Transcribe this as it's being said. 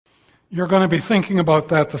You're going to be thinking about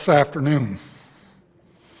that this afternoon.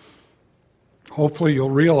 Hopefully you'll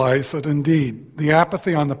realize that indeed the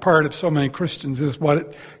apathy on the part of so many Christians is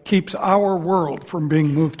what keeps our world from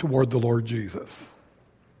being moved toward the Lord Jesus.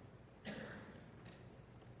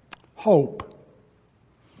 Hope.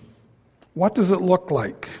 What does it look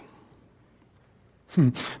like?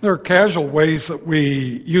 There are casual ways that we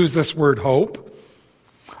use this word hope.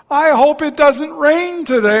 I hope it doesn't rain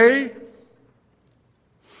today.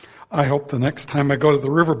 I hope the next time I go to the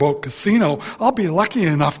Riverboat Casino, I'll be lucky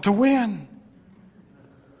enough to win.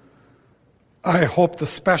 I hope the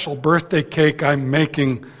special birthday cake I'm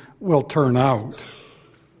making will turn out.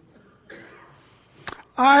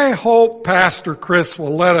 I hope Pastor Chris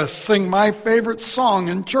will let us sing my favorite song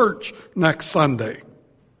in church next Sunday.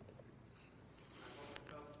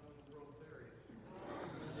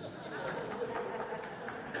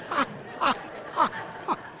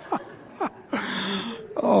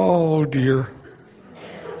 Oh, dear.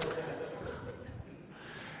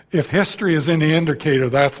 If history is any indicator,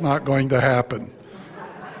 that's not going to happen.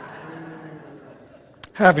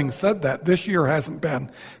 Having said that, this year hasn't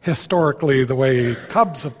been historically the way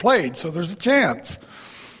Cubs have played, so there's a chance.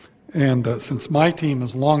 And since my team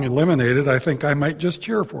is long eliminated, I think I might just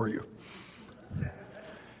cheer for you.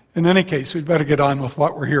 In any case, we'd better get on with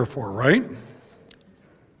what we're here for, right?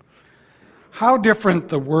 How different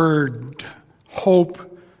the word hope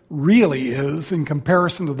really is in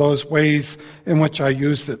comparison to those ways in which I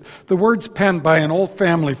used it. The words penned by an old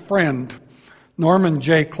family friend, Norman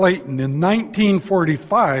J. Clayton, in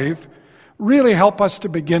 1945 really help us to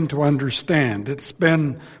begin to understand. It's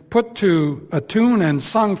been put to a tune and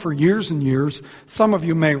sung for years and years. Some of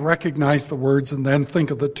you may recognize the words and then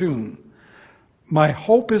think of the tune. My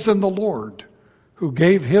hope is in the Lord, who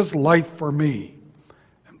gave his life for me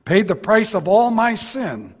and paid the price of all my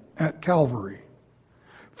sin at Calvary.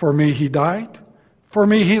 For me he died, for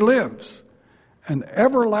me he lives, and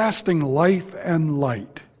everlasting life and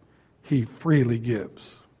light he freely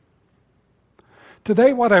gives.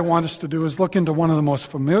 Today what I want us to do is look into one of the most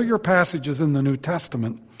familiar passages in the New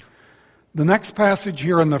Testament. The next passage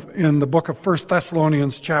here in the book of 1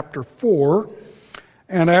 Thessalonians chapter 4.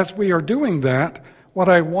 And as we are doing that, what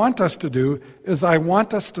I want us to do is I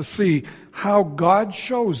want us to see how God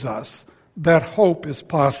shows us that hope is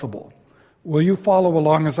possible. Will you follow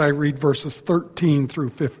along as I read verses 13 through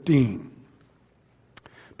 15?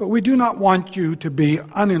 But we do not want you to be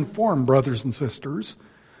uninformed, brothers and sisters,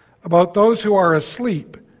 about those who are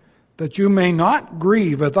asleep, that you may not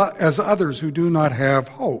grieve as others who do not have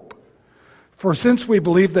hope. For since we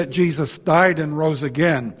believe that Jesus died and rose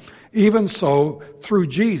again, even so, through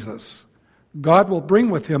Jesus, God will bring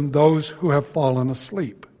with him those who have fallen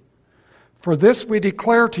asleep. For this we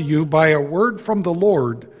declare to you by a word from the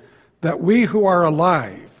Lord, that we who are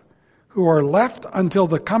alive, who are left until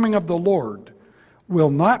the coming of the Lord, will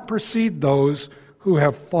not precede those who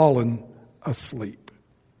have fallen asleep.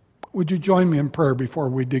 Would you join me in prayer before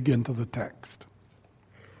we dig into the text?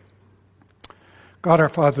 God our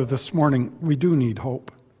Father, this morning we do need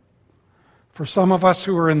hope. For some of us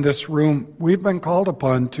who are in this room, we've been called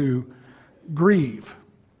upon to grieve.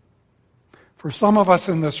 For some of us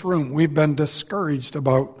in this room, we've been discouraged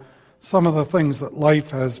about some of the things that life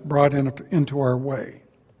has brought into our way.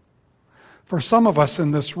 For some of us in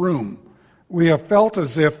this room, we have felt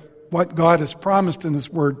as if what God has promised in his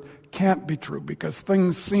word can't be true because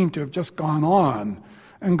things seem to have just gone on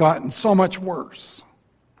and gotten so much worse.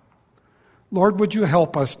 Lord, would you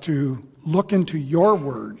help us to look into your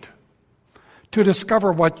word, to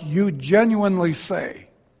discover what you genuinely say,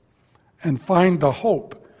 and find the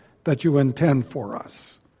hope that you intend for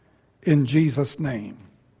us. In Jesus' name,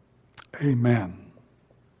 amen.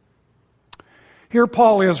 Here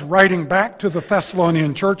Paul is writing back to the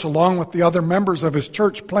Thessalonian church along with the other members of his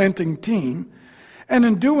church planting team. And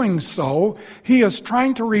in doing so, he is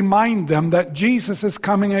trying to remind them that Jesus is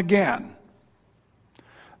coming again.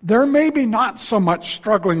 They're maybe not so much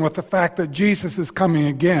struggling with the fact that Jesus is coming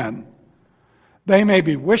again. They may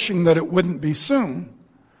be wishing that it wouldn't be soon.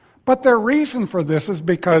 But their reason for this is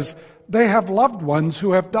because they have loved ones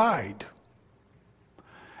who have died.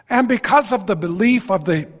 And because of the belief of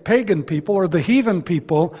the pagan people or the heathen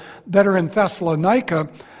people that are in Thessalonica,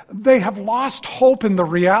 they have lost hope in the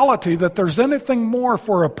reality that there's anything more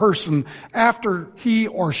for a person after he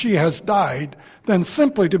or she has died than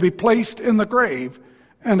simply to be placed in the grave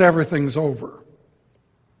and everything's over.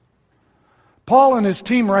 Paul and his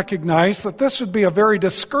team recognized that this would be a very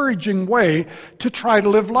discouraging way to try to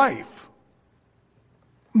live life.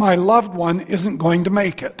 My loved one isn't going to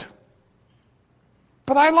make it.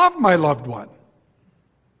 But I love my loved one.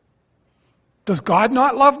 Does God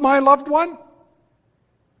not love my loved one?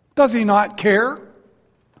 Does he not care?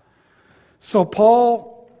 So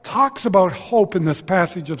Paul talks about hope in this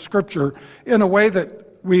passage of Scripture in a way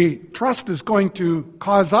that we trust is going to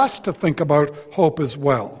cause us to think about hope as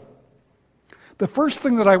well. The first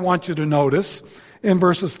thing that I want you to notice in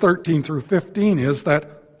verses 13 through 15 is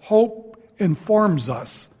that hope informs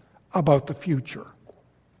us about the future.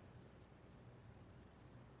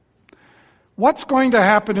 What's going to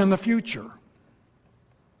happen in the future?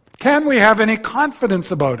 Can we have any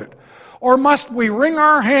confidence about it? Or must we wring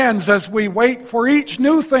our hands as we wait for each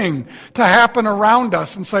new thing to happen around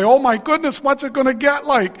us and say, oh my goodness, what's it going to get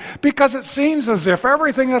like? Because it seems as if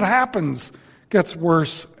everything that happens gets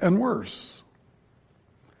worse and worse.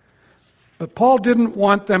 But Paul didn't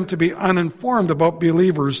want them to be uninformed about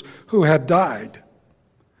believers who had died.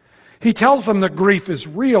 He tells them that grief is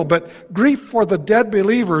real, but grief for the dead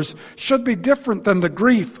believers should be different than the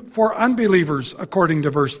grief for unbelievers, according to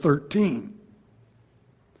verse 13.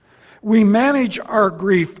 We manage our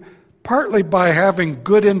grief partly by having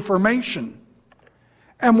good information.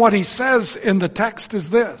 And what he says in the text is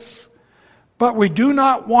this: but we do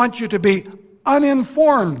not want you to be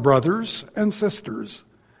uninformed, brothers and sisters,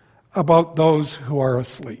 about those who are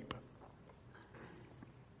asleep.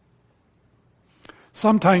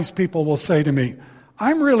 Sometimes people will say to me,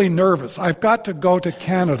 I'm really nervous. I've got to go to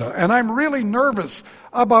Canada, and I'm really nervous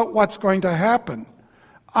about what's going to happen.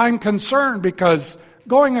 I'm concerned because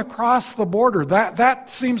going across the border, that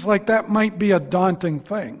seems like that might be a daunting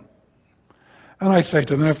thing. And I say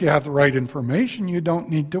to them, if you have the right information, you don't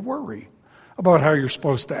need to worry about how you're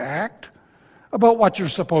supposed to act, about what you're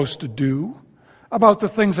supposed to do, about the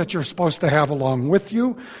things that you're supposed to have along with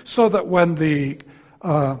you, so that when the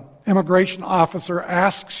immigration officer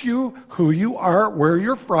asks you who you are, where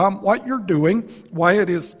you're from, what you're doing, why it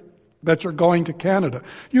is that you're going to Canada,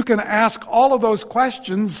 you can ask all of those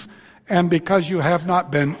questions, and because you have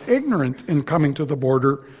not been ignorant in coming to the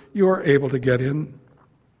border, you are able to get in.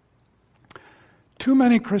 Too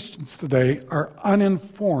many Christians today are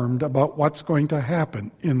uninformed about what's going to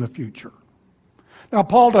happen in the future. Now,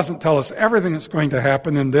 Paul doesn't tell us everything that's going to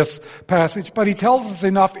happen in this passage, but he tells us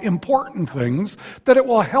enough important things that it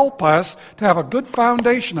will help us to have a good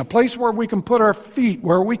foundation, a place where we can put our feet,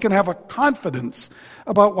 where we can have a confidence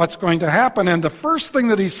about what's going to happen. And the first thing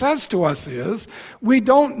that he says to us is, we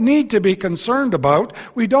don't need to be concerned about,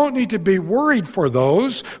 we don't need to be worried for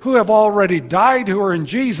those who have already died, who are in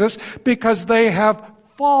Jesus, because they have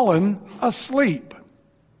fallen asleep.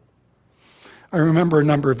 I remember a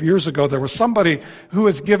number of years ago, there was somebody who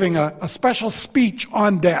was giving a special speech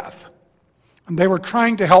on death. And they were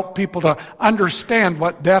trying to help people to understand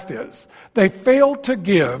what death is. They failed to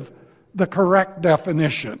give the correct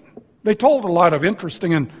definition. They told a lot of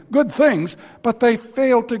interesting and good things, but they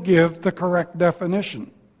failed to give the correct definition.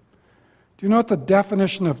 Do you know what the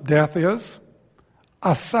definition of death is?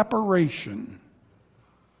 A separation.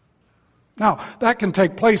 Now, that can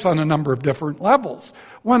take place on a number of different levels.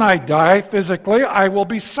 When I die physically, I will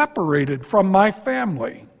be separated from my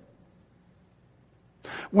family.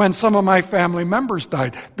 When some of my family members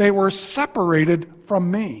died, they were separated from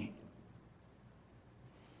me.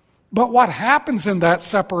 But what happens in that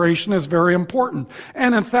separation is very important.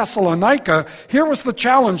 And in Thessalonica, here was the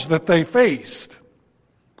challenge that they faced.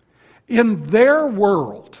 In their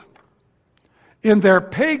world, in their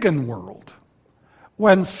pagan world,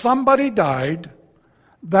 when somebody died,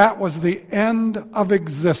 that was the end of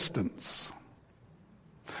existence.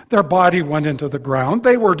 Their body went into the ground.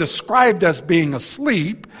 They were described as being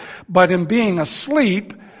asleep, but in being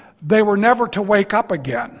asleep, they were never to wake up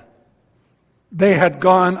again. They had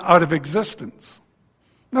gone out of existence.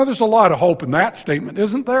 Now, there's a lot of hope in that statement,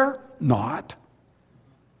 isn't there? Not.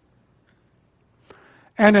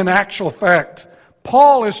 And in actual fact,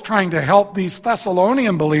 Paul is trying to help these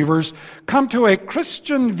Thessalonian believers come to a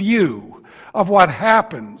Christian view of what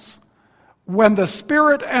happens when the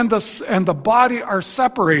spirit and the body are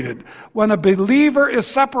separated, when a believer is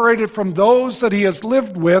separated from those that he has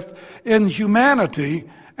lived with in humanity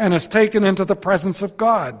and is taken into the presence of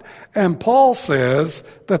God. And Paul says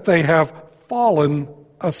that they have fallen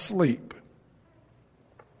asleep.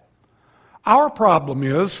 Our problem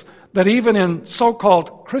is that even in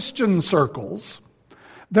so-called Christian circles,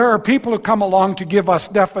 there are people who come along to give us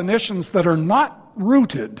definitions that are not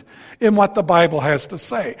rooted in what the Bible has to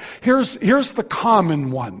say. Here's the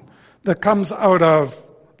common one that comes out of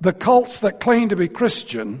the cults that claim to be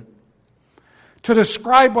Christian to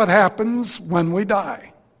describe what happens when we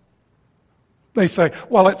die. They say,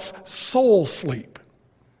 well, it's soul sleep.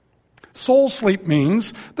 Soul sleep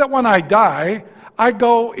means that when I die, I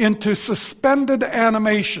go into suspended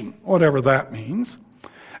animation, whatever that means,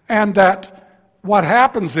 and that what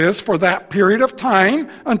happens is, for that period of time,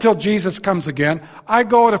 until Jesus comes again, I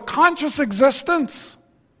go out of conscious existence.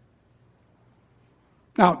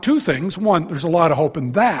 Now, two things. One, there's a lot of hope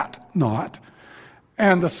in that, not.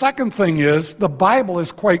 And the second thing is, the Bible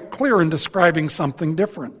is quite clear in describing something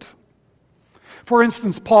different. For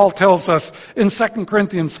instance, Paul tells us in 2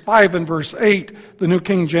 Corinthians 5 and verse 8, the New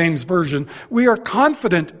King James Version, we are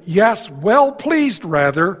confident, yes, well pleased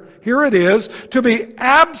rather, here it is, to be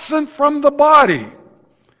absent from the body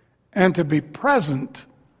and to be present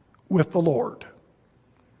with the Lord.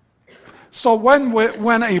 So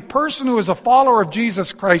when a person who is a follower of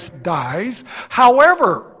Jesus Christ dies,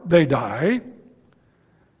 however they die,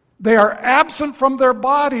 they are absent from their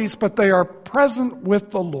bodies, but they are present with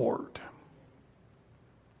the Lord.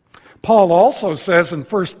 Paul also says in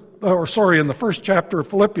the first chapter of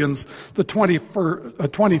Philippians, the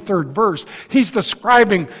 23rd verse, he's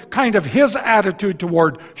describing kind of his attitude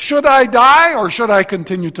toward, should I die or should I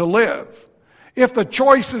continue to live? If the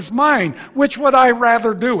choice is mine, which would I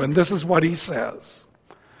rather do? And this is what he says.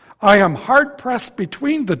 I am hard-pressed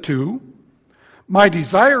between the two. My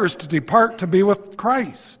desire is to depart to be with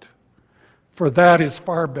Christ, for that is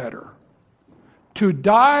far better. To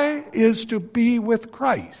die is to be with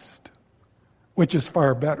Christ, which is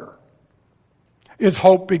far better. Is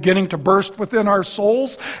hope beginning to burst within our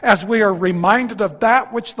souls as we are reminded of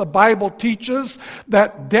that which the Bible teaches,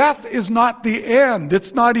 that death is not the end,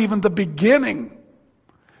 it's not even the beginning.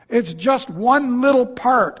 It's just one little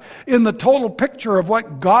part in the total picture of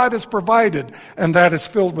what God has provided, and that is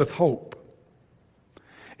filled with hope.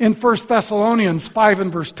 In 1 Thessalonians 5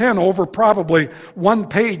 and verse 10, over probably one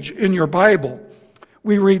page in your Bible,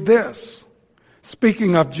 we read this,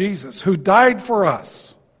 speaking of Jesus, who died for us,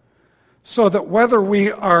 so that whether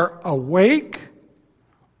we are awake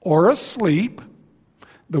or asleep,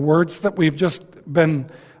 the words that we've just been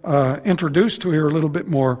introduced to here a little bit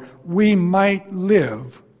more, we might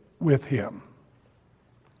live with him.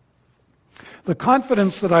 The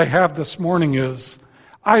confidence that I have this morning is,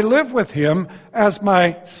 I live with him as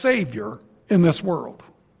my Savior in this world.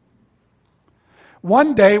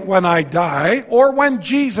 One day when I die, or when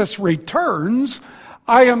Jesus returns,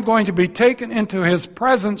 I am going to be taken into his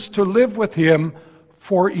presence to live with him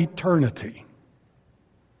for eternity.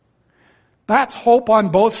 That's hope on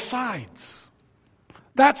both sides.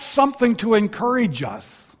 That's something to encourage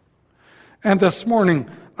us. And this morning,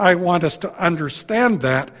 I want us to understand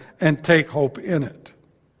that and take hope in it.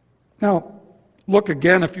 Now, look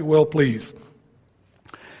again, if you will, please.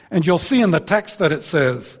 And you'll see in the text that it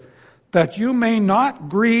says, that you may not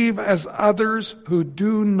grieve as others who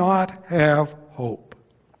do not have hope.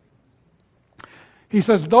 He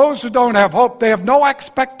says those who don't have hope, they have no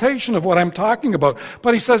expectation of what I'm talking about.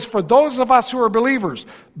 But he says for those of us who are believers,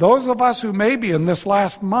 those of us who maybe in this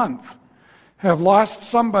last month have lost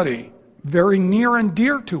somebody very near and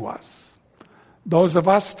dear to us, those of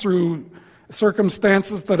us through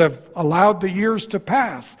circumstances that have allowed the years to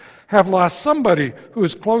pass, have lost somebody who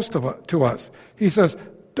is close to us. He says,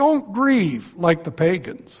 don't grieve like the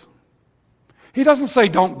pagans. He doesn't say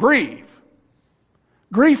don't grieve.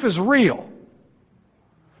 Grief is real.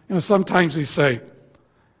 You know, sometimes we say,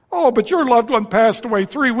 oh, but your loved one passed away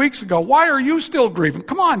 3 weeks ago. Why are you still grieving?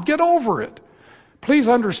 Come on, get over it. Please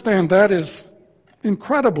understand that is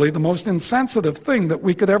incredibly the most insensitive thing that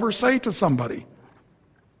we could ever say to somebody.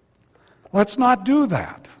 Let's not do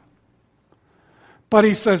that. But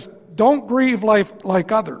he says, don't grieve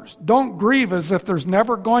like others. Don't grieve as if there's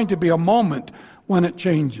never going to be a moment when it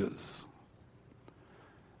changes.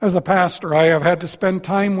 As a pastor, I have had to spend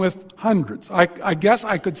time with hundreds. I guess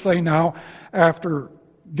I could say now, after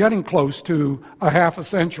getting close to a half a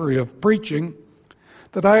century of preaching,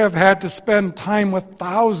 that I have had to spend time with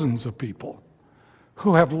thousands of people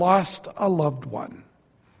who have lost a loved one.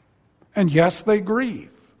 And yes, they grieve.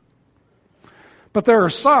 But there are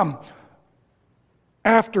some,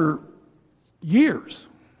 after years,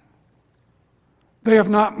 they have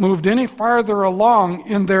not moved any farther along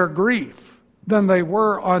in their grief than they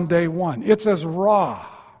were on day one. It's as raw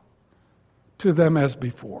to them as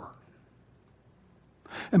before.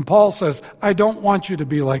 And Paul says, I don't want you to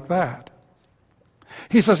be like that.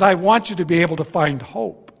 He says, I want you to be able to find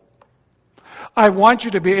hope. I want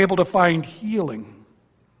you to be able to find healing.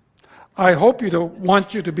 I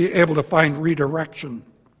want you to be able to find redirection.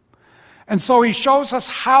 And so he shows us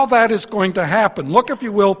how that is going to happen. Look, if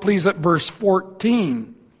you will, please, at verse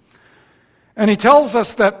 14. And he tells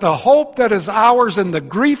us that the hope that is ours and the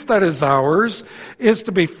grief that is ours is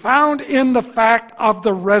to be found in the fact of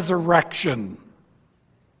the resurrection.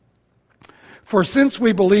 For since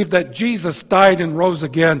we believe that Jesus died and rose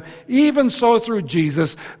again, even so through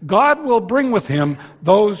Jesus, God will bring with him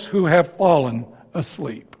those who have fallen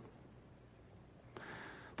asleep.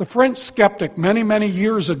 The French skeptic many, many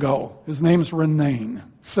years ago, his name's Renan,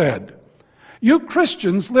 said, "You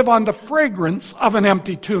Christians live on the fragrance of an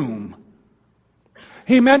empty tomb."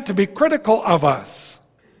 He meant to be critical of us.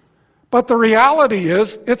 But the reality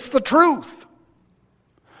is, it's the truth.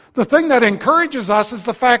 The thing that encourages us is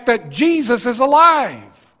the fact that Jesus is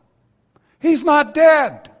alive. He's not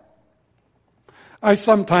dead. I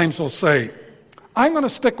sometimes will say, I'm going to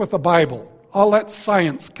stick with the Bible. I'll let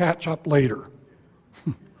science catch up later.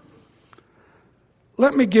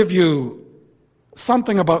 Let me give you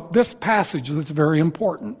something about this passage that's very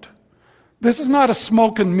important. This is not a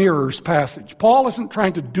smoke and mirrors passage. Paul isn't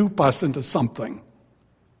trying to dupe us into something.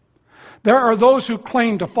 There are those who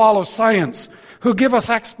claim to follow science, who give us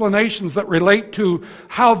explanations that relate to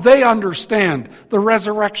how they understand the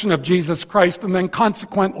resurrection of Jesus Christ and then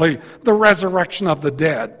consequently the resurrection of the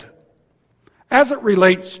dead. As it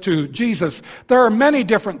relates to Jesus, there are many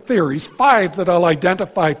different theories, 5 that I'll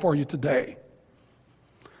identify for you today.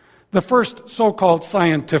 The first so-called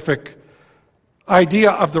scientific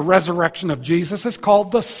idea of the resurrection of Jesus is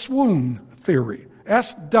called the swoon theory.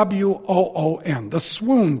 S-W-O-O-N, the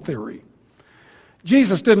swoon theory.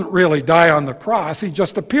 Jesus didn't really die on the cross. He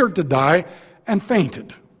just appeared to die and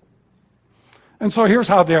fainted. And so here's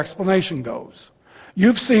how the explanation goes.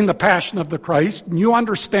 You've seen the Passion of the Christ, and you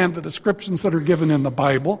understand the descriptions that are given in the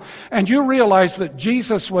Bible, and you realize that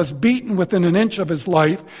Jesus was beaten within an inch of his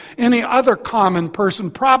life. Any other common person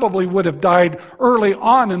probably would have died early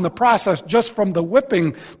on in the process just from the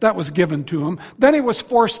whipping that was given to him. Then he was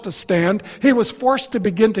forced to stand. He was forced to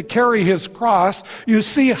begin to carry his cross. You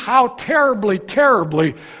see how terribly,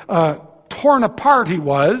 terribly torn apart he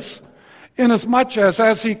was, inasmuch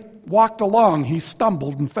as he walked along, he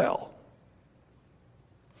stumbled and fell.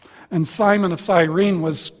 And Simon of Cyrene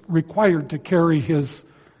was required to carry his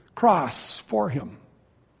cross for him.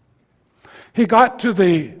 He got to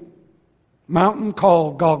the mountain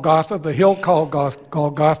called Golgotha, the hill called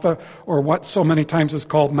Golgotha, or what so many times is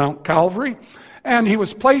called Mount Calvary. And he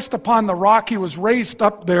was placed upon the rock. He was raised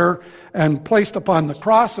up there and placed upon the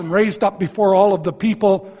cross and raised up before all of the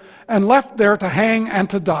people and left there to hang and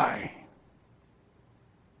to die.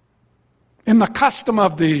 In the custom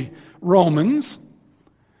of the Romans,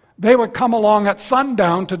 they would come along at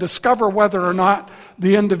sundown to discover whether or not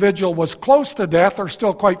the individual was close to death or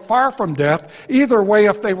still quite far from death. Either way,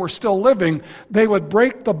 if they were still living, they would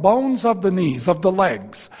break the bones of the knees, of the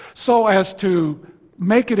legs, so as to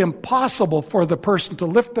make it impossible for the person to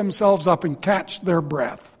lift themselves up and catch their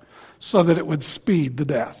breath, so that it would speed the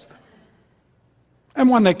death. And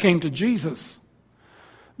when they came to Jesus,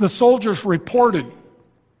 the soldiers reported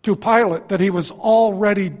to Pilate that he was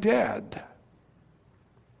already dead.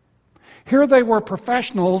 Here they were,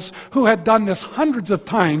 professionals who had done this hundreds of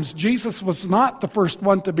times. Jesus was not the first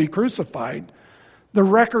one to be crucified. The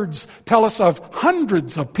records tell us of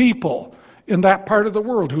hundreds of people in that part of the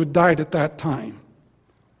world who had died at that time.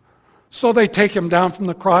 So they take him down from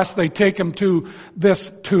the cross. They take him to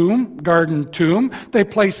this tomb, garden tomb. They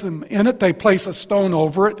place him in it. They place a stone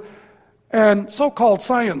over it. And so-called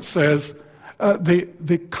science says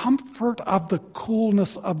the comfort of the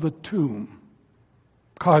coolness of the tomb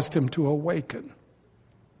caused him to awaken.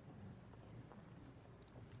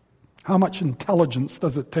 How much intelligence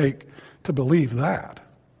does it take to believe that?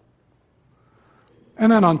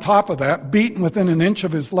 And then on top of that, beaten within an inch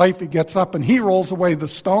of his life, he gets up and he rolls away the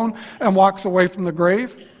stone and walks away from the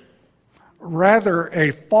grave. Rather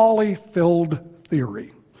a folly-filled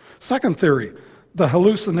theory. Second theory, the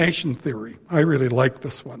hallucination theory. I really like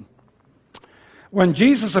this one. When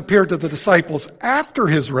Jesus appeared to the disciples after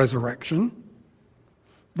his resurrection,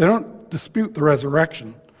 they don't dispute the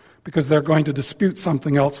resurrection because they're going to dispute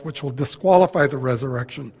something else which will disqualify the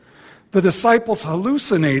resurrection. The disciples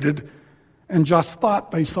hallucinated and just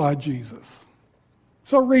thought they saw Jesus.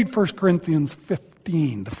 So read 1 Corinthians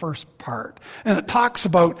 15, the first part. And it talks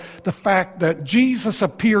about the fact that Jesus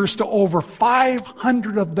appears to over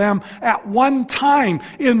 500 of them at one time,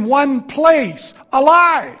 in one place,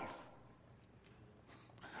 alive.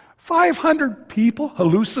 500 people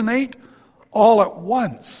hallucinate all at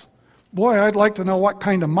once. Boy, I'd like to know what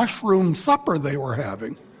kind of mushroom supper they were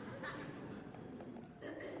having.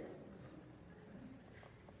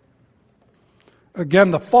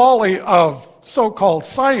 Again, the folly of so-called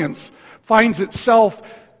science finds itself,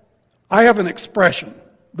 I have an expression.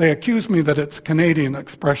 They accuse me that it's a Canadian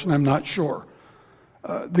expression, I'm not sure.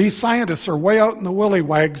 These scientists are way out in the willy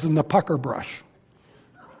wags and the pucker brush.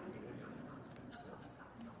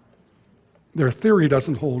 Their theory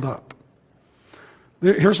doesn't hold up.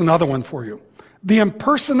 Here's another one for you. The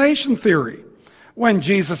impersonation theory. When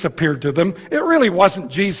Jesus appeared to them, it really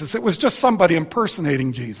wasn't Jesus. It was just somebody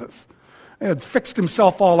impersonating Jesus. He had fixed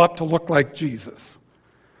himself all up to look like Jesus.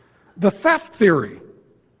 The theft theory.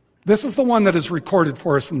 This is the one that is recorded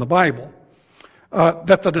for us in the Bible.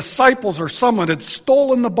 That the disciples or someone had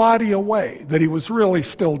stolen the body away, that he was really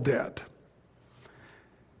still dead.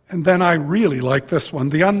 And then I really like this one,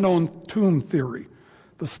 the unknown tomb theory.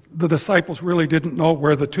 The disciples really didn't know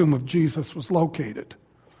where the tomb of Jesus was located.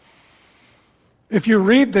 If you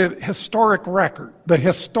read the historic record,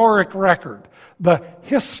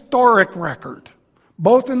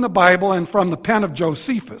 both in the Bible and from the pen of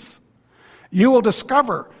Josephus, you will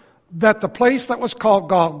discover that the place that was called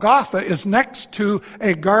Golgotha is next to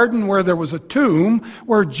a garden where there was a tomb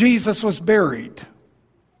where Jesus was buried.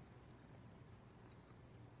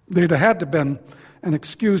 They'd have had to have been, and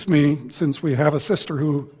excuse me, since we have a sister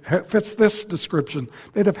who fits this description,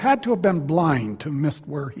 they'd have had to have been blind to miss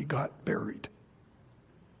where he got buried.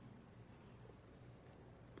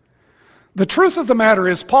 The truth of the matter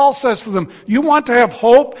is, Paul says to them, you want to have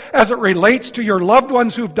hope as it relates to your loved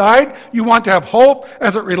ones who've died? You want to have hope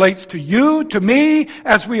as it relates to you, to me,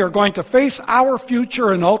 as we are going to face our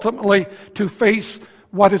future and ultimately to face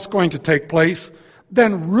what is going to take place?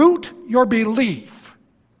 Then root your belief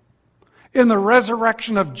in the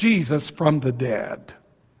resurrection of Jesus from the dead.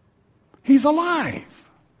 He's alive.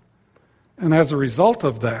 And as a result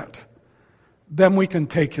of that, then we can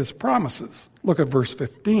take his promises. Look at verse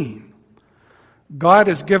 15. God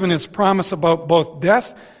has given his promise about both dead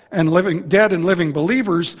and living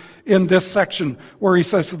believers in this section where he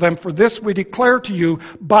says to them, for this we declare to you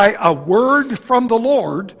by a word from the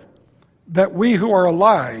Lord that we who are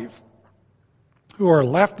alive, who are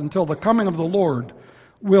left until the coming of the Lord,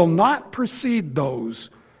 will not precede those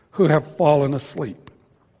who have fallen asleep.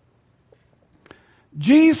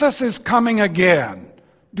 Jesus is coming again.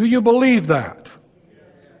 Do you believe that?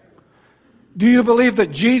 Do you believe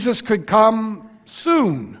that Jesus could come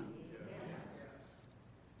soon?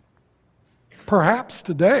 Perhaps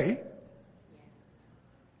today.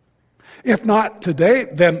 If not today,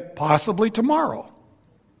 then possibly tomorrow.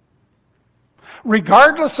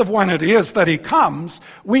 Regardless of when it is that he comes,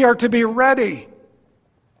 we are to be ready.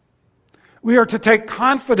 We are to take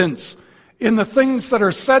confidence in the things that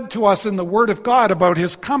are said to us in the Word of God about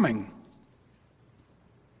his coming.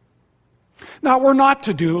 Now, we're not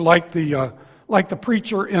to do like the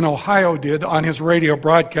preacher in Ohio did on his radio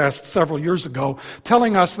broadcast several years ago,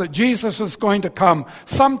 telling us that Jesus is going to come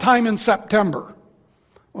sometime in September.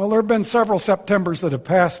 Well, there have been several Septembers that have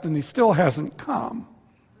passed and he still hasn't come.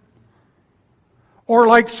 Or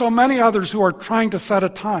like so many others who are trying to set a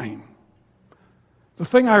time. The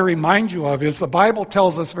thing I remind you of is the Bible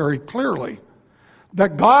tells us very clearly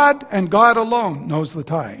that God and God alone knows the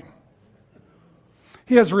time.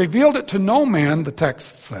 He has revealed it to no man, the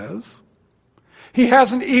text says. He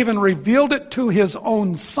hasn't even revealed it to his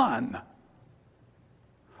own Son.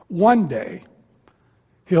 One day,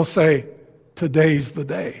 he'll say, today's the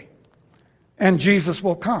day. And Jesus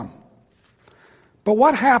will come. But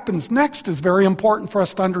what happens next is very important for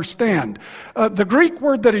us to understand. The Greek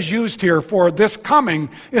word that is used here for this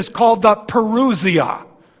coming is called the parousia,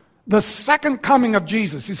 the second coming of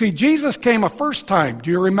Jesus. You see, Jesus came a first time.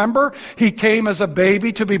 Do you remember? He came as a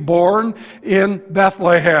baby to be born in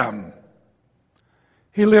Bethlehem.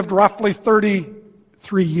 He lived roughly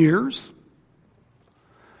 33 years,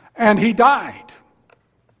 and he died.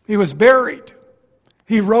 He was buried.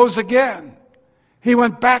 He rose again. He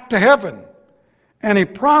went back to heaven. And he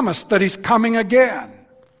promised that he's coming again.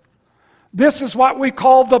 This is what we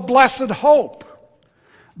call the blessed hope.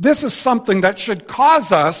 This is something that should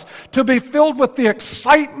cause us to be filled with the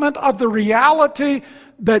excitement of the reality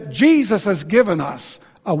that Jesus has given us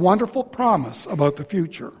a wonderful promise about the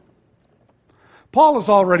future. Paul has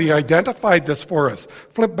already identified this for us.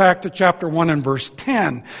 Flip back to chapter 1 and verse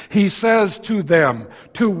 10. He says to them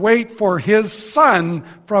to wait for his Son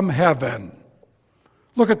from heaven.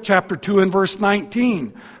 Look at chapter 2 and verse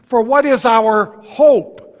 19. For what is our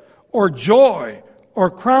hope or joy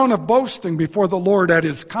or crown of boasting before the Lord at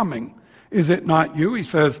his coming? Is it not you? He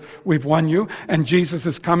says, we've won you, and Jesus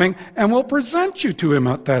is coming, and we'll present you to him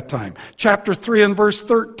at that time. Chapter 3 and verse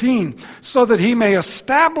 13. So that he may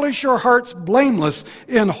establish your hearts blameless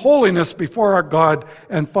in holiness before our God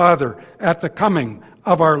and Father at the coming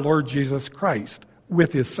of our Lord Jesus Christ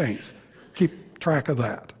with his saints. Keep track of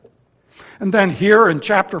that. And then here in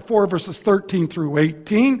chapter 4, verses 13 through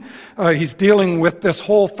 18, he's dealing with this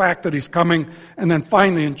whole fact that he's coming. And then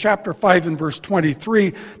finally in chapter 5 and verse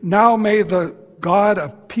 23, now may the God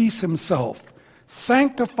of peace himself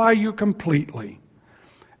sanctify you completely,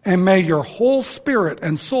 and may your whole spirit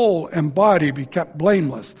and soul and body be kept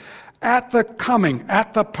blameless at the coming,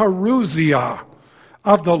 at the parousia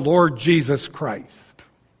of the Lord Jesus Christ.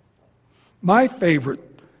 My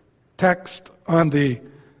favorite text on the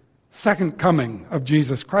second coming of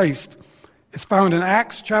Jesus Christ is found in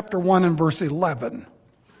Acts chapter 1 and verse 11.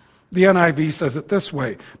 The NIV says it this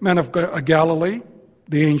way: Men of Galilee,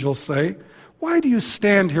 the angels say, why do you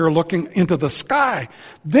stand here looking into the sky?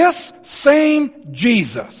 This same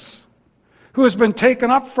Jesus, who has been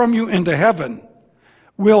taken up from you into heaven,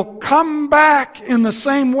 will come back in the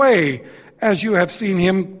same way as you have seen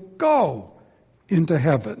him go into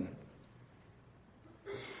heaven.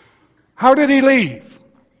 How did he leave?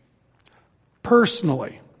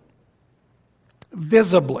 Personally,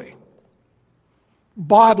 visibly,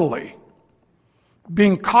 bodily,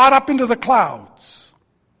 being caught up into the clouds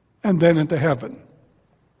and then into heaven.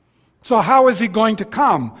 So how is he going to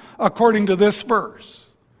come according to this verse?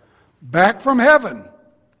 Back from heaven,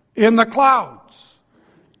 in the clouds,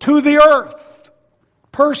 to the earth,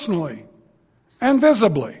 personally and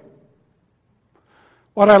visibly.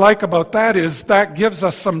 What I like about that is that gives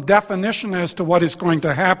us some definition as to what is going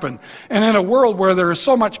to happen. And in a world where there is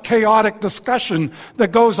so much chaotic discussion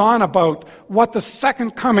that goes on about what the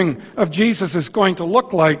second coming of Jesus is going to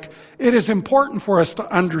look like, it is important for us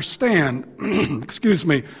to understand,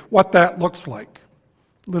 what that looks like.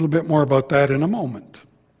 A little bit more about that in a moment.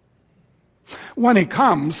 When he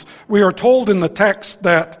comes, we are told in the text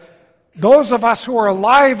that those of us who are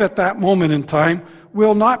alive at that moment in time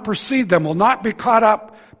will not precede them, will not be caught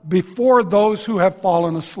up before those who have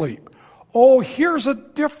fallen asleep. Oh, here's a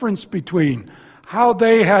difference between how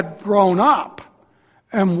they had grown up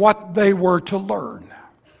and what they were to learn.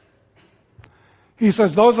 He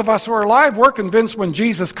says, those of us who are alive, we're convinced when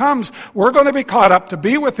Jesus comes, we're going to be caught up to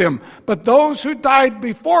be with him. But those who died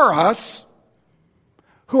before us,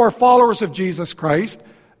 who are followers of Jesus Christ,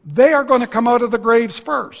 they are going to come out of the graves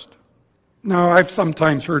first. Now, I've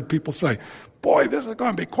sometimes heard people say, boy, this is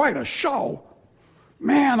going to be quite a show.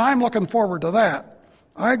 Man, I'm looking forward to that.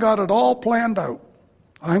 I got it all planned out.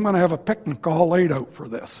 I'm going to have a picnic all laid out for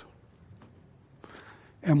this.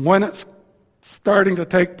 And when it's starting to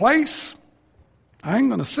take place, I'm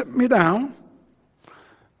going to sit me down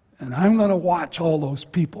and I'm going to watch all those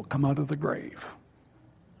people come out of the grave.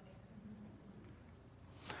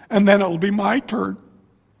 And then it'll be my turn.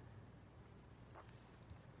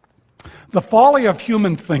 The folly of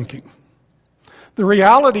human thinking. The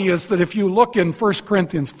reality is that if you look in 1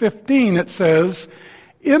 Corinthians 15, it says,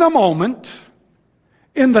 in a moment,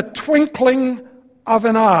 in the twinkling of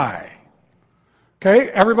an eye. Okay,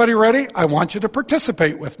 everybody ready? I want you to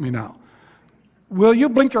participate with me now. Will you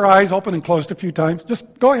blink your eyes open and closed a few times? Just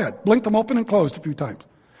go ahead. Blink them open and closed a few times.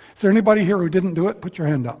 Is there anybody here who didn't do it? Put your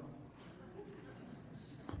hand up.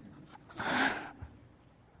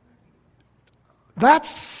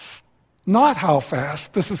 That's not how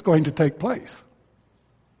fast this is going to take place.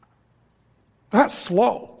 That's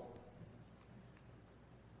slow.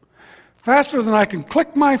 Faster than I can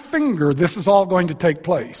click my finger, this is all going to take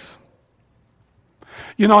place.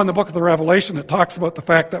 You know, in the book of the Revelation, it talks about the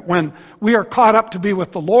fact that when we are caught up to be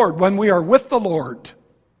with the Lord, when we are with the Lord,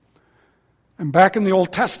 and back in the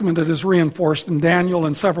Old Testament it is reinforced in Daniel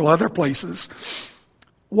and several other places,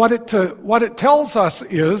 what it tells us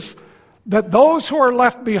is that those who are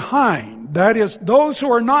left behind, that is, those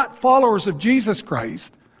who are not followers of Jesus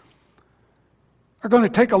Christ, are going to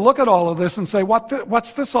take a look at all of this and say,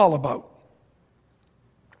 what's this all about?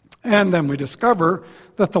 And then we discover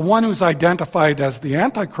that the one who's identified as the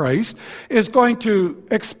Antichrist is going to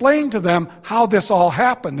explain to them how this all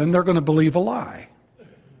happened, and they're going to believe a lie.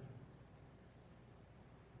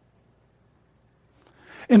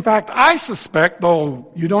 In fact, I suspect,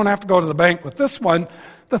 though you don't have to go to the bank with this one,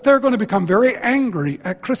 that they're going to become very angry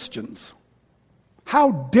at Christians.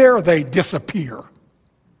 How dare they disappear?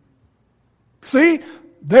 See,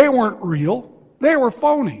 they weren't real. They were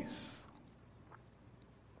phonies.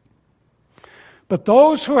 But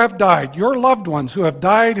those who have died, your loved ones who have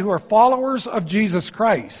died, who are followers of Jesus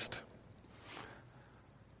Christ,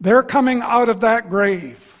 they're coming out of that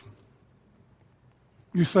grave.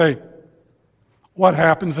 You say, what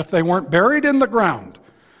happens if they weren't buried in the ground?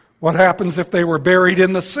 What happens if they were buried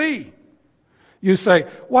in the sea? You say,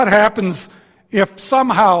 what happens if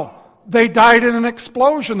somehow they died in an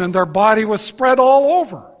explosion and their body was spread all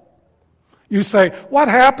over? You say, what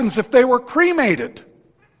happens if they were cremated?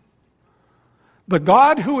 The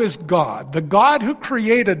God who is God, the God who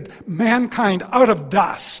created mankind out of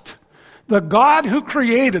dust, the God who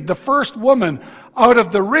created the first woman out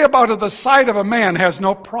of the rib, out of the side of a man has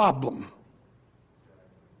no problem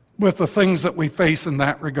with the things that we face in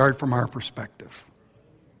that regard from our perspective.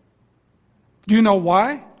 Do you know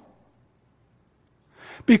why?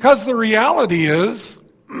 Because the reality is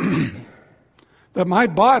that my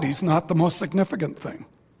body's not the most significant thing.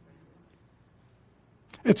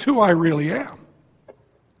 It's who I really am.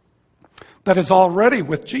 That is already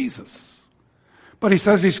with Jesus. But he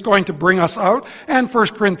says he's going to bring us out. And 1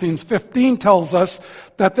 Corinthians 15 tells us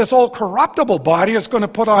that this old corruptible body is going to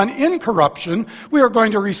put on incorruption. We are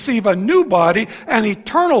going to receive a new body, an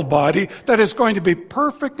eternal body that is going to be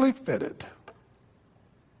perfectly fitted.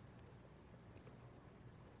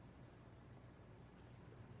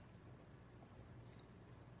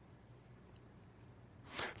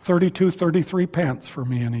 $32-33 pence for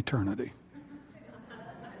me in eternity.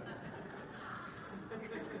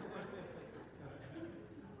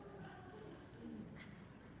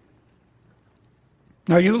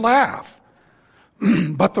 Now you laugh,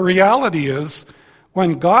 but the reality is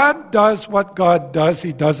when God does what God does,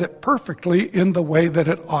 he does it perfectly in the way that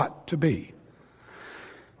it ought to be.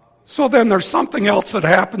 So then there's something else that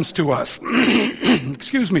happens to us.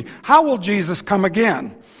 Excuse me. How will Jesus come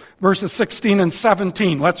again? Verses 16 and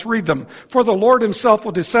 17. Let's read them. For the Lord himself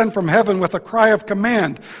will descend from heaven with a cry of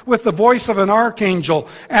command, with the voice of an archangel,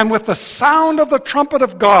 and with the sound of the trumpet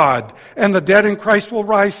of God. And the dead in Christ will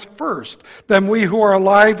rise first. Then we who are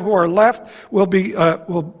alive, who are left, will be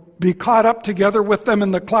caught up together with them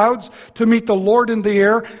in the clouds to meet the Lord in the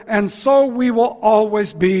air. And so we will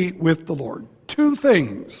always be with the Lord. Two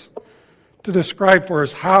things to describe for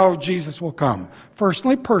us how Jesus will come. First,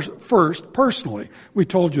 personally, we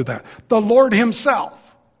told you that. The Lord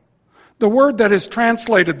himself. The word that is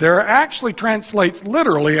translated there actually translates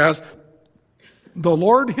literally as the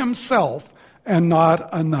Lord himself and not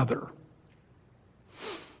another.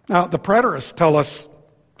 Now, the preterists tell us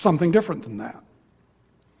something different than that.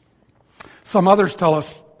 Some others tell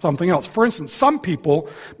us something else. For instance, some people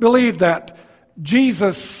believe that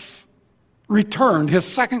Jesus returned, his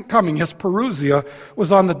second coming, his parousia,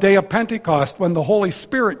 was on the day of Pentecost when the Holy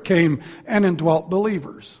Spirit came and indwelt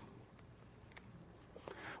believers.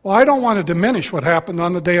 Well, I don't want to diminish what happened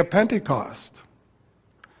on the day of Pentecost.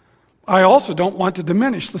 I also don't want to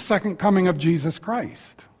diminish the second coming of Jesus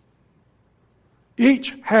Christ.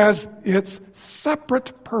 Each has its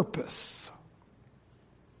separate purpose.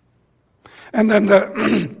 And then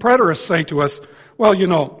the preterists say to us, well, you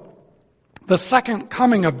know, the second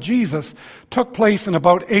coming of Jesus took place in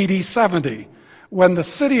about AD 70 when the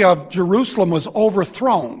city of Jerusalem was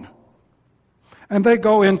overthrown. And they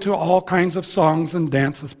go into all kinds of songs and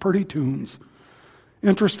dances, pretty tunes,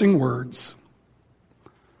 interesting words.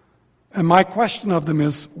 And my question of them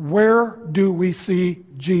is, where do we see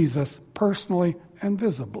Jesus personally and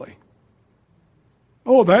visibly?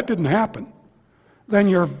 Oh, that didn't happen. Then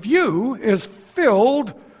your view is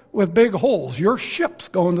filled with big holes. Your ship's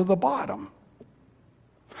going to the bottom.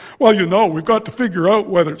 Well, you know, we've got to figure out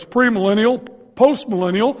whether it's premillennial,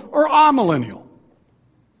 postmillennial, or amillennial.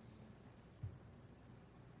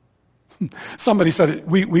 Somebody said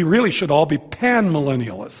we really should all be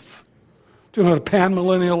panmillennialists. Do you know what a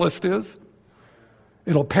panmillennialist is?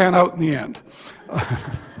 It'll pan out in the end.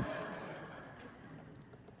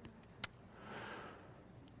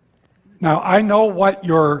 Now, I know what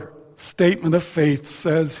your statement of faith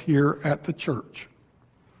says here at the church.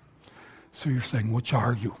 So you're saying, which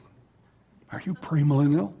are you? Are you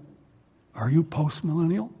premillennial? Are you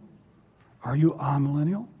postmillennial? Are you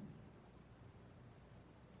amillennial?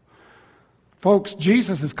 Folks,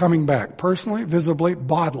 Jesus is coming back personally, visibly,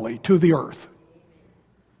 bodily to the earth.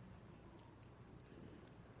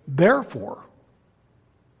 Therefore,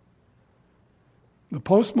 the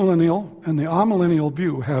postmillennial and the amillennial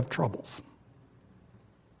view have troubles.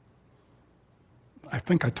 I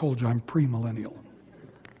think I told you I'm premillennial.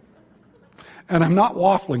 And I'm not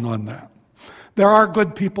waffling on that. There are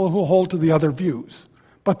good people who hold to the other views.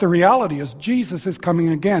 But the reality is Jesus is coming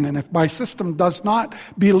again. And if my system does not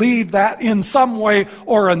believe that in some way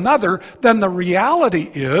or another, then the reality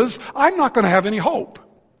is I'm not going to have any hope.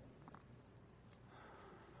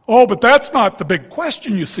 Oh, but that's not the big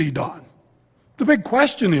question, you see, Don. The big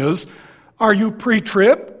question is, are you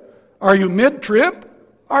pre-trib? Are you mid-trib?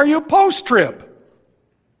 Are you post-trib?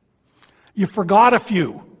 You forgot a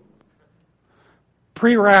few.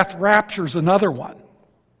 Pre-wrath rapture's another one.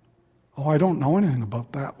 Oh, I don't know anything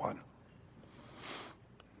about that one.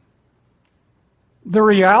 The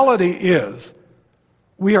reality is,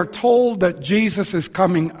 we are told that Jesus is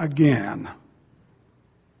coming again.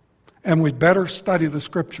 And we'd better study the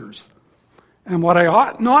Scriptures. And what I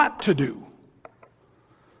ought not to do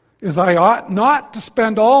is I ought not to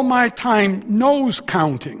spend all my time nose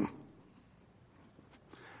counting,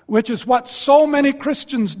 which is what so many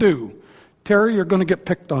Christians do. Terry, you're going to get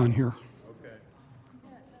picked on here. Okay.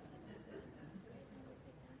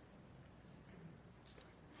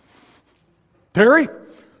 Terry,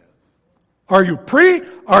 are you pre?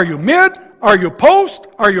 Are you mid? Are you post?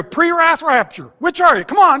 Are you pre-wrath rapture? Which are you?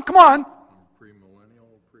 Come on, come on. I'm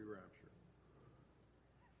pre-millennial,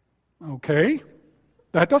 pre-rapture. Okay.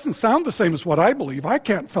 That doesn't sound the same as what I believe. I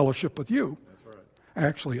can't fellowship with you. That's right.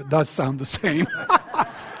 Actually, it does sound the same.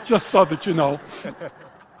 Just so that you know.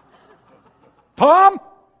 Tom?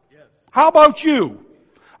 Yes. How about you?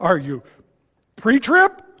 Are you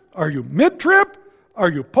pre-trib? Are you mid-trib? Are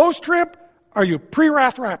you post-trib? Are you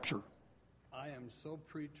pre-wrath rapture? I am so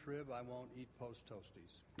pre-trib, I won't eat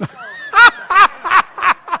post-toasties.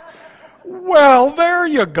 Well, there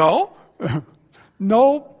you go.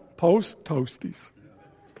 No post-toasties.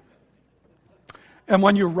 And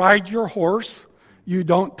when you ride your horse, you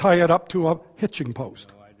don't tie it up to a hitching post.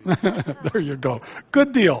 No, I do. There you go.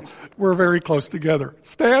 Good deal. We're very close together.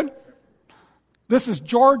 Stan? This is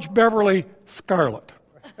George Beverly Scarlett.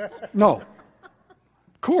 No.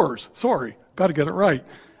 Coors. Sorry. Got to get it right.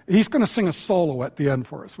 He's going to sing a solo at the end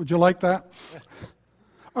for us. Would you like that?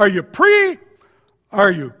 Are you pre?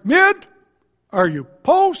 Are you mid? Are you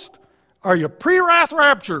post? Are you pre-wrath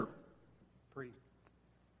rapture? Pre.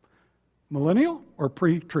 Millennial or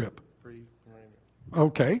pre-trib? Pre-millennial.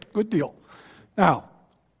 Okay, good deal. Now,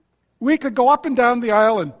 we could go up and down the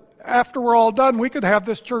aisle, and after we're all done, we could have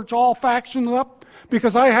this church all factioned up,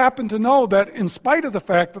 because I happen to know that in spite of the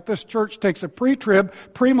fact that this church takes a pre-trib,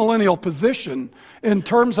 premillennial position in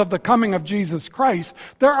terms of the coming of Jesus Christ,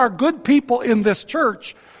 there are good people in this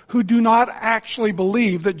church who do not actually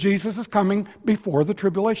believe that Jesus is coming before the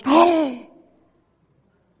tribulation. Oh!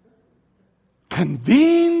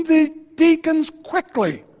 Convene the deacons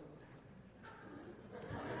quickly.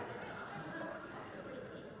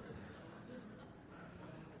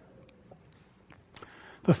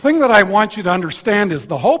 The thing that I want you to understand is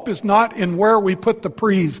the hope is not in where we put the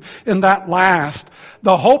pre's in that last.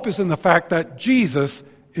 The hope is in the fact that Jesus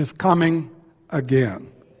is coming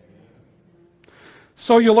again.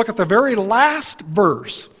 So you look at the very last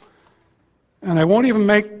verse, and I won't even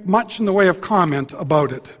make much in the way of comment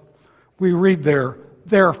about it. We read there,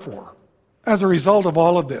 therefore, as a result of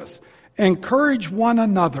all of this, encourage one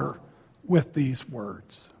another with these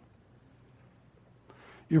words.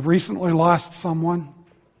 You've recently lost someone.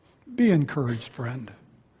 Be encouraged, friend.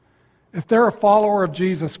 If they're a follower of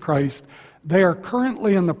Jesus Christ, they are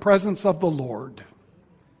currently in the presence of the Lord,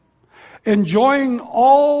 enjoying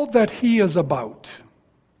all that He is about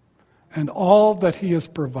and all that He has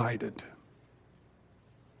provided.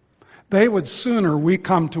 They would sooner we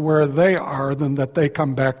come to where they are than that they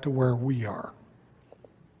come back to where we are.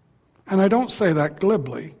 And I don't say that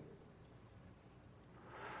glibly.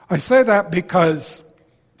 I say that because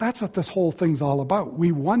that's what this whole thing's all about.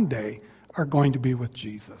 We one day are going to be with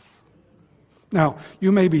Jesus. Now,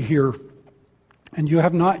 you may be here and you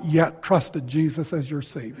have not yet trusted Jesus as your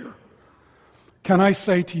Savior. Can I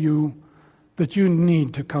say to you that you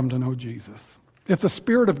need to come to know Jesus? If the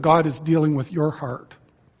Spirit of God is dealing with your heart,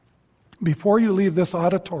 before you leave this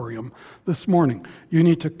auditorium this morning, you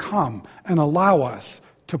need to come and allow us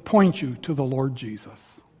to point you to the Lord Jesus.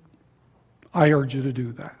 I urge you to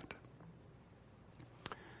do that.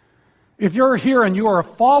 If you're here and you are a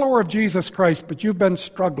follower of Jesus Christ, but you've been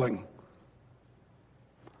struggling,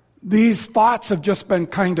 these thoughts have just been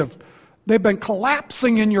they've been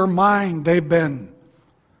collapsing in your mind. They've been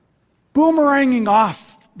boomeranging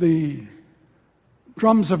off the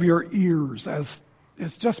drums of your ears as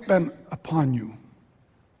it's just been upon you.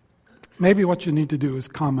 Maybe what you need to do is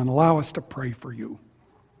come and allow us to pray for you.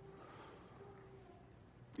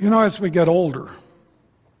 You know, as we get older,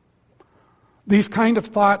 these kind of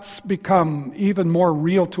thoughts become even more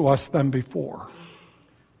real to us than before.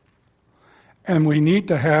 And we need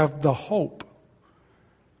to have the hope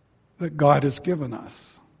that God has given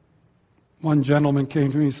us. One gentleman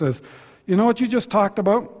came to me and says, you know what you just talked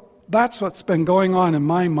about? That's what's been going on in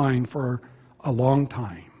my mind for a long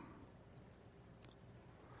time.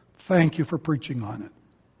 Thank you for preaching on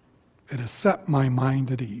it. It has set my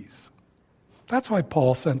mind at ease. That's why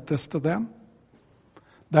Paul sent this to them.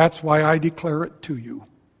 That's why I declare it to you,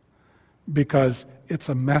 because it's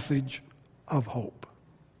a message of hope.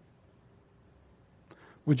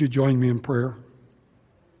 Would you join me in prayer?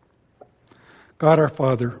 God our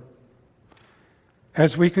Father,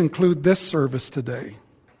 as we conclude this service today,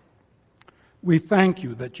 we thank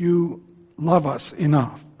you that you love us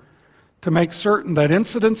enough to make certain that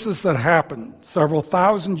incidences that happened several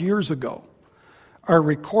thousand years ago are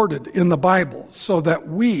recorded in the Bible so that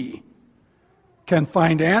we can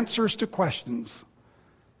find answers to questions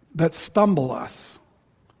that stumble us,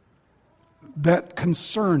 that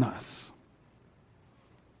concern us,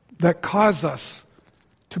 that cause us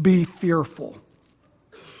to be fearful.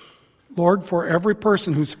 Lord, for every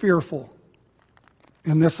person who's fearful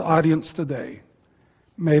in this audience today,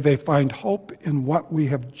 may they find hope in what we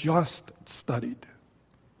have just studied.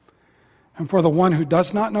 And for the one who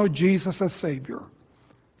does not know Jesus as Savior,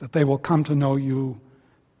 that they will come to know you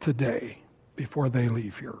today before they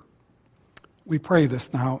leave here. We pray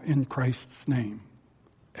this now in Christ's name.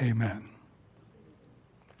 Amen.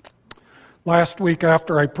 Last week,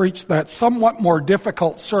 after I preached that somewhat more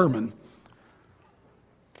difficult sermon,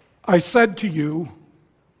 I said to you,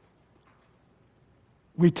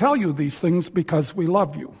 we tell you these things because we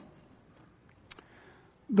love you.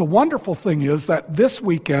 The wonderful thing is that this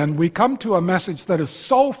weekend we come to a message that is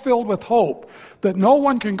so filled with hope that no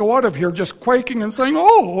one can go out of here just quaking and saying,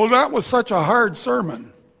 oh, that was such a hard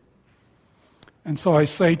sermon. And so I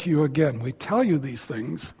say to you again, we tell you these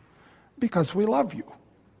things because we love you.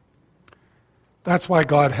 That's why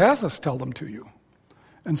God has us tell them to you.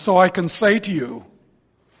 And so I can say to you,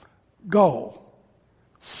 go,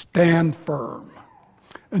 stand firm.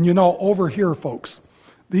 And you know, over here, folks,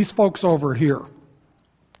 these folks over here,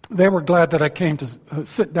 they were glad that I came to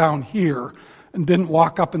sit down here and didn't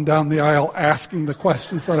walk up and down the aisle asking the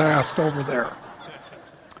questions that I asked over there.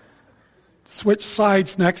 Switch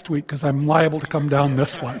sides next week because I'm liable to come down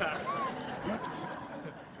this one.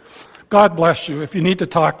 God bless you. If you need to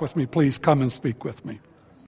talk with me, please come and speak with me.